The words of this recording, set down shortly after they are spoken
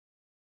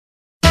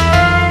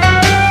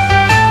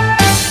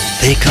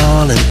They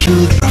call him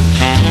Koopa.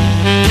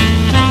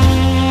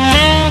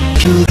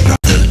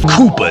 The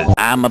Koopa.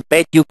 I'ma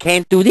bet you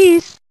can't do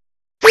this.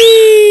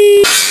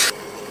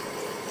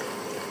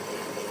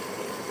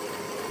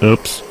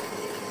 Oops.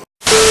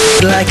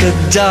 Like a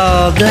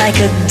dog, like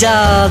a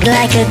dog,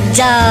 like a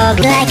dog,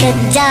 like a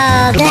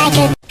dog, like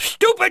a...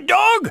 Stupid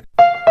dog!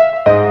 Now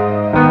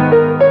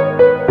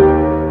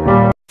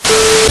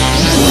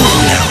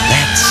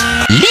that's...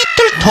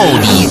 Little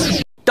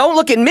Tony. Don't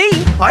look at me!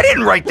 I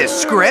didn't write this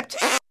script!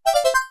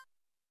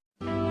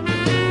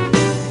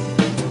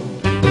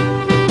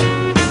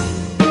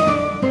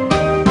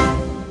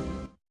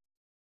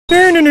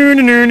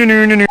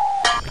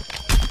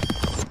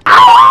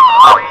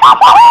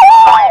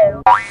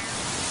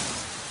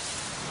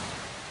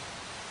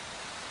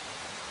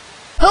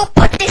 Who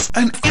put this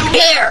in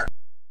here?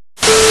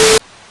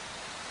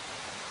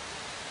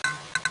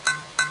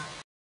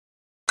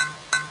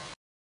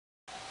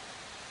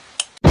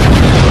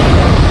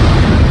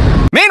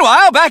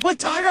 Meanwhile, back with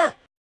Tiger!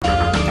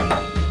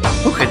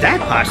 Who could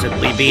that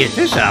possibly be at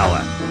this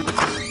hour?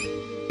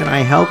 Can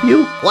I help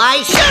you?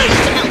 Why, sure you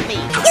can help me!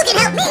 You can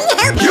help me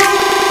help you!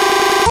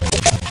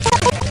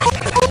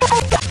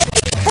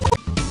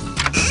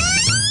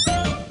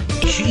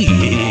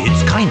 Gee,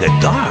 it's kinda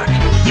dark.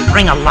 You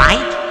bring a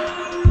light?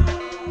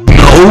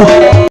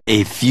 No!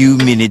 A few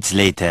minutes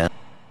later.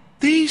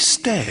 These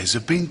stairs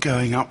have been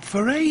going up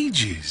for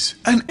ages,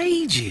 and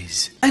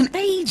ages, and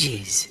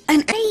ages,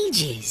 and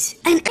ages,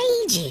 and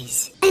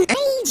ages, and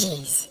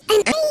ages,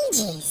 and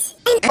ages,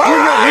 and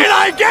Alright,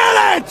 I get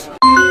it!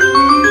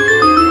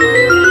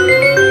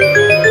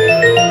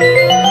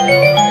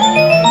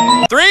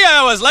 3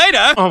 hours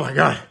later! Oh my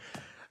god.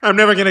 I'm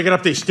never gonna get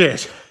up these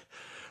stairs.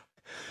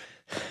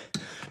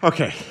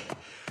 Okay.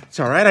 It's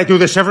alright, I do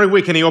this every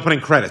week in the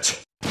opening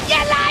credits.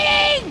 You're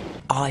lying!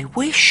 I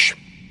wish.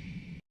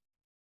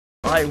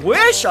 I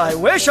wish I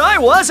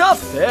was a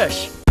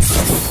fish!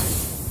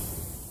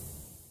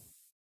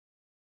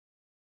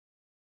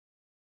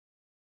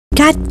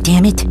 God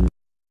damn it.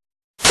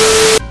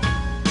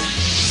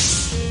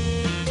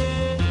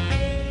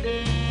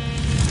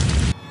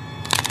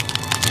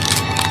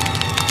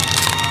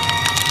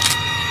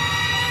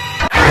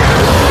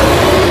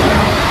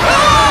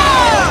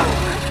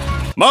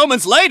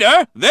 Moments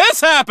later,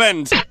 this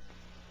happened!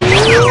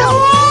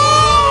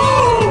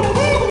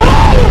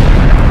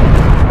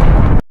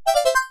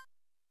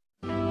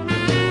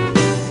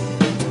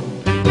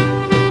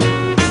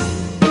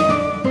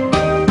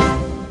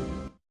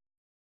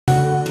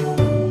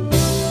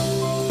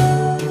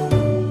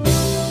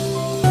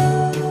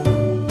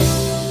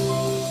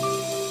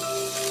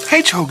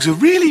 Hedgehogs are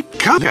really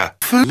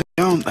colourful,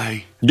 aren't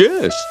they?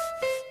 Yes.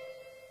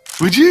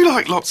 Would you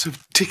like lots of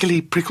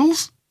tickly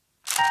prickles?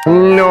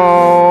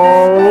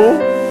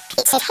 No.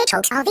 It said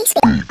hedgehogs are these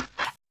big.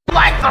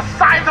 Like the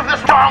size of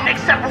this dong,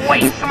 except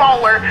way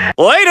smaller.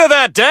 Later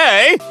that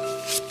day...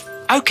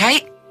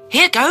 Okay,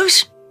 here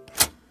goes.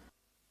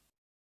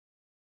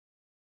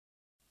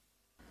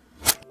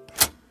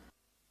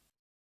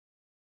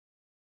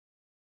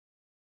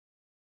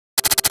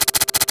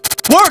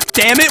 Work,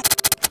 damn it!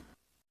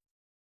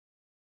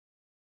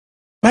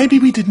 Maybe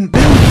we didn't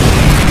build it.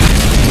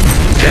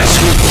 Guess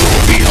who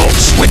will be old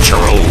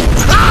switcheroo?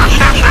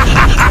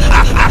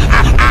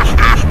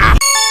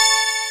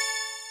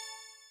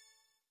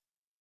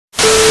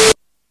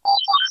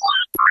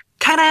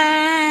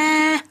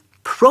 Ta-da!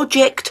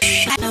 Project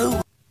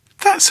Shadow.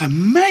 That's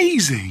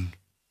amazing.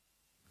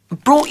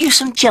 Brought you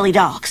some jelly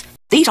dogs.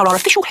 These are our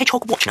official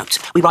hedgehog watch notes.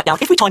 We write down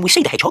every time we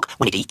see the hedgehog,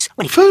 when it eats,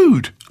 when it...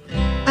 Food.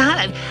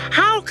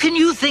 How can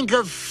you think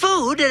of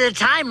food at a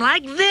time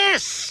like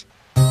this?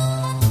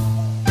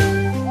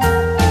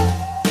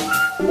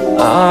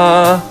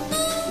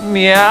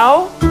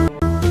 Meow?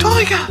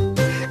 Tiger,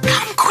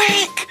 come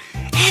quick.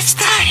 It's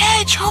the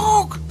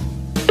hedgehog.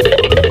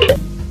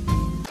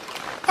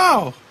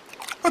 Oh,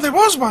 well, there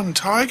was one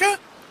tiger.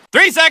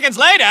 3 seconds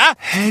later...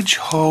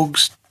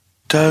 Hedgehogs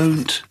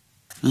don't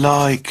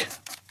like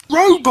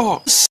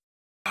robots.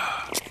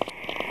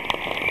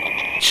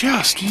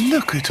 Just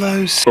look at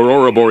those.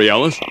 Aurora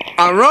Borealis.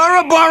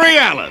 Aurora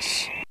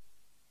Borealis!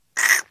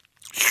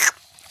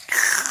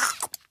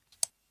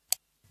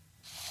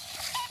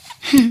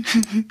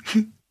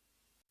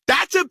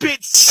 That's a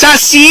bit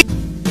sussy!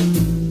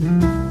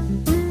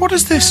 What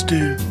does this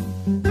do?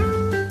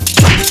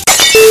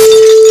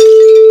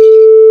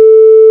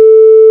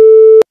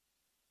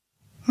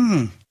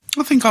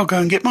 I think I'll go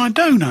and get my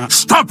donut.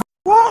 Stop!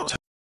 What?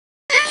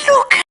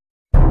 Look!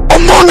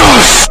 Among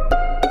Us!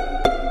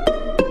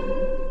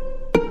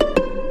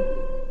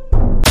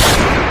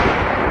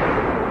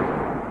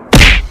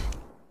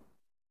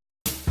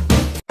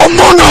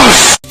 Among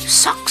Us!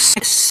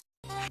 Success.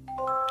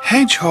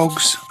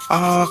 Hedgehogs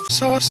are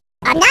sauce.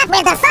 I'm not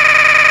with the fun!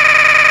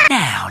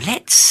 Now,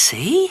 let's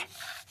see.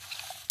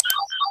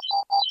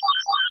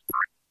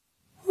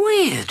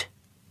 Weird.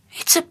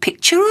 It's a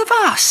picture of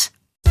us.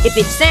 If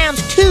it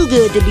sounds too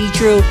good to be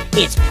true,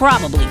 it's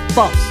probably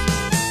false.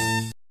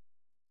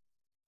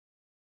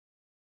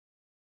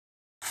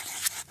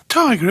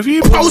 Tiger, have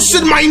you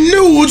posted my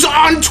nudes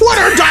on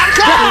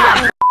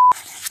Twitter.com?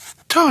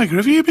 Tiger,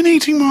 have you been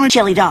eating my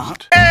jelly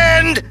dog?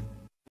 And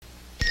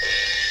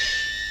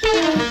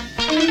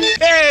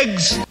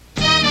Eggs!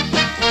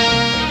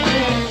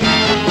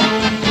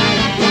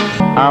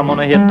 I'm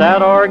gonna hit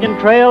that Oregon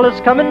Trail,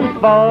 it's coming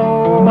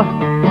fall.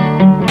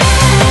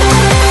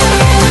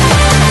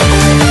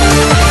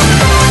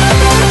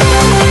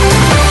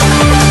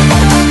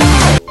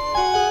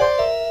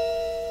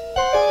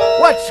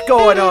 What's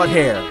going on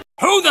here?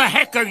 Who the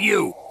heck are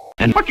you?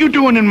 what you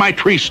doing in my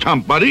tree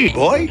stump, buddy?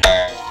 Boy?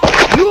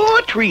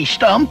 Your tree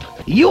stump.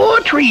 Your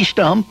tree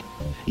stump.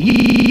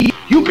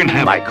 You can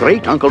have my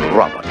great Uncle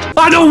Robert.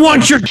 I don't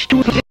want your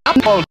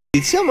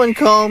Did someone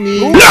call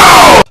me?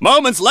 No!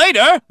 Moments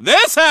later,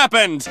 this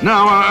happened!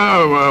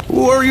 Now,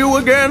 Who are you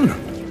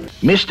again?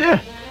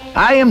 Mister,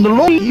 I am the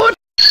Lord.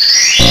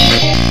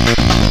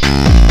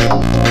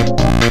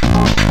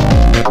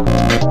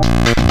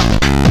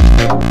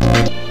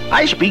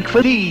 I speak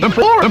for these.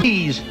 For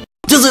these.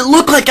 Does it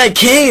look like I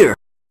care?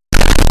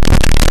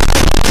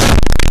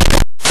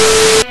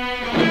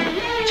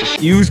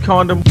 Use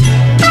condom.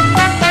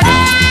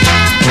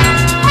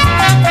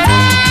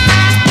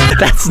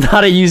 That's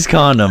not a used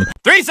condom.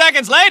 3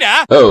 seconds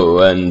later! Oh,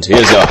 and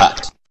here's your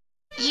hat.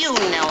 You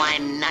know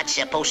I'm not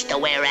supposed to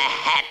wear a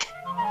hat.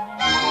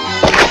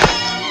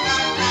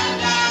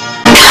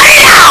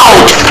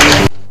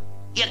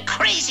 You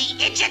crazy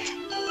idiot!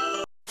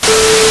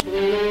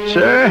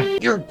 Sir?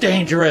 You're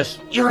dangerous.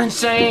 You're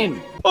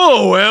insane.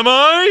 Oh, am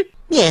I?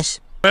 Yes.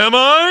 Am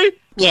I?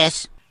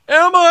 Yes.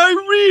 Am I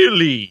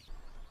really?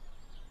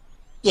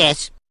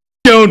 Yes.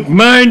 Don't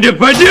mind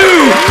if I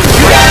do!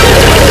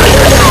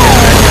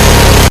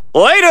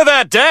 Later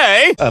that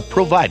day...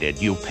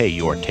 Provided you pay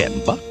your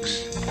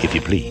 $10, if you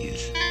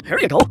please. Here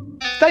you go.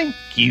 Thank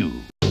you.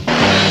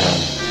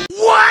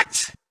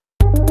 What?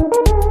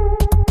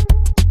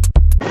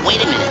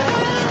 Wait a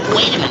minute.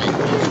 Wait a minute.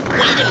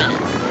 Wait a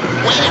minute.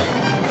 Wait a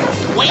minute.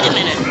 Wait a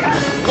minute.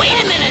 Wait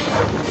a minute.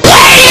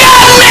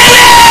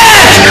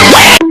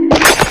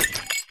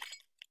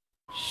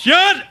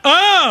 Shut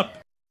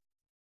up!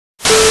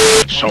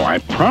 so I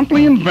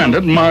promptly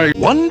invented my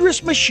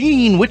Wondrous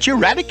machine which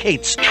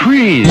eradicates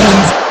trees.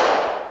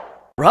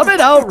 Rub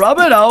it out, rub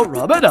it out,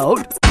 rub it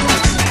out.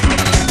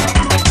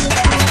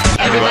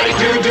 Everybody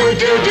do do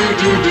do do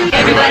do do.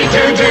 Everybody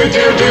do do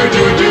do do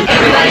do do.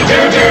 Everybody do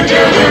do do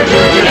do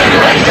do do.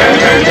 Everybody do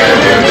do do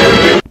do do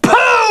do.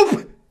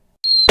 Poop!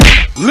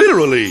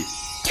 Literally.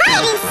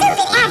 Tiny soup,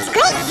 it adds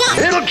great zest.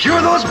 It'll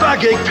cure those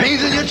backache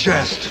pains in your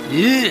chest.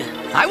 Ugh,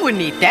 I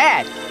wouldn't eat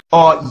that.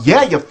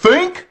 Yeah, you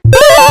think?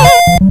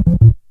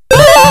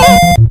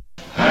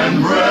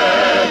 And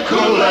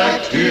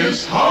recollect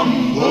his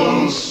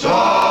humble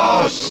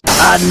sauce.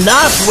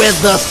 Enough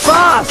with the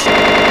sauce!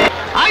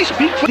 I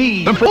speak for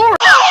thee. For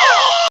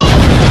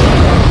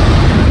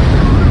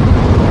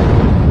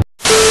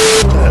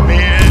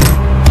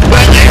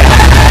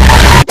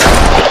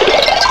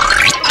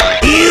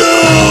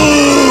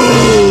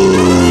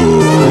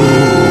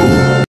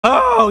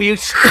Oh, you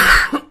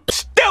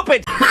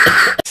stupid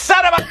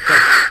son of a...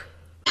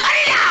 Cut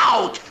it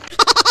out!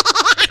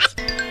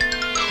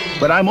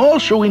 but I'm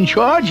also in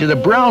charge of the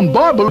brown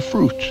barbel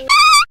fruits.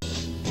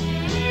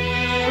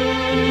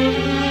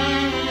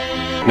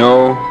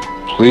 No,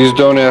 please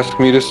don't ask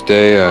me to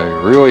stay. I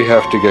really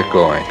have to get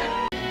going.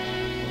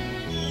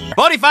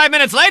 45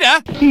 minutes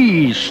later...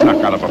 He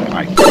snuck out of a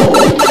pipe.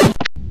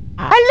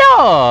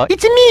 Hello,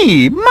 it's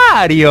me,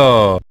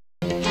 Mario.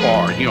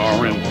 For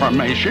your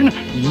information,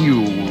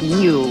 you.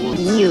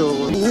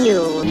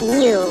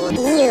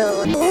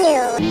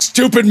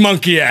 Stupid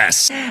monkey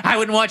ass. I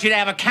wouldn't want you to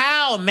have a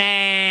cow,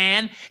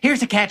 man.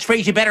 Here's a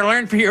catchphrase you better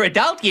learn for your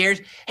adult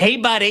years. Hey,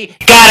 buddy.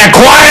 Got a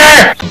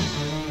quarter?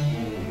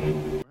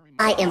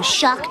 I am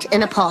shocked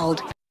and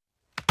appalled.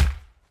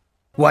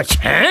 What,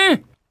 huh?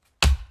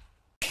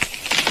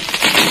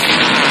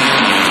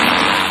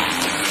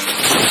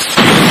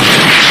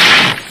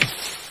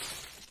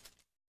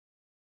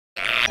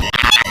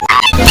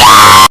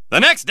 The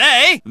next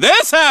day,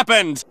 this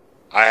happened!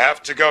 I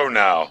have to go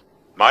now.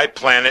 My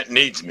planet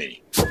needs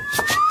me.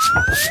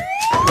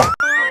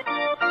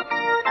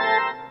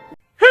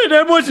 Hey,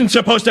 that wasn't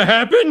supposed to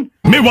happen!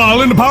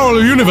 Meanwhile, in the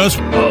parallel universe.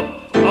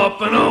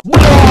 Up and up.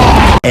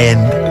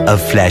 End of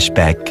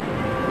flashback.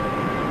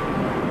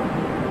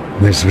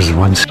 This was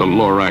once the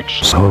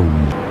Lorax's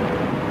home.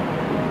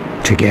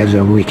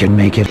 Together we can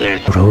make it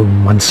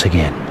home once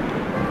again.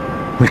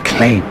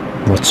 Reclaim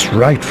what's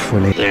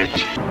rightfully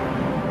theirs.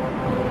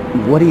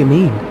 What do you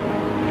mean?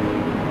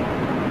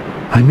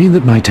 I mean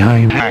that my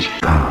time has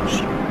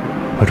passed.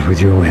 But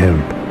with your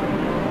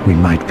help, we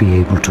might be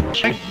able to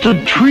protect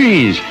the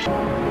trees.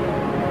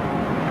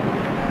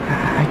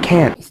 I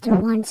can't. Mr.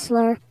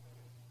 Onceler,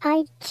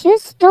 I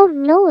just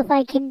don't know if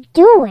I can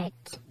do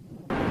it.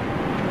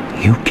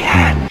 You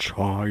can.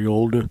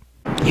 Child.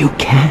 You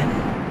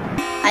can.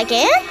 I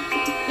can?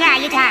 Yeah,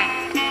 you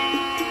can.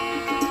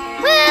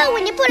 Well,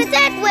 when you put it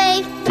that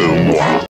way.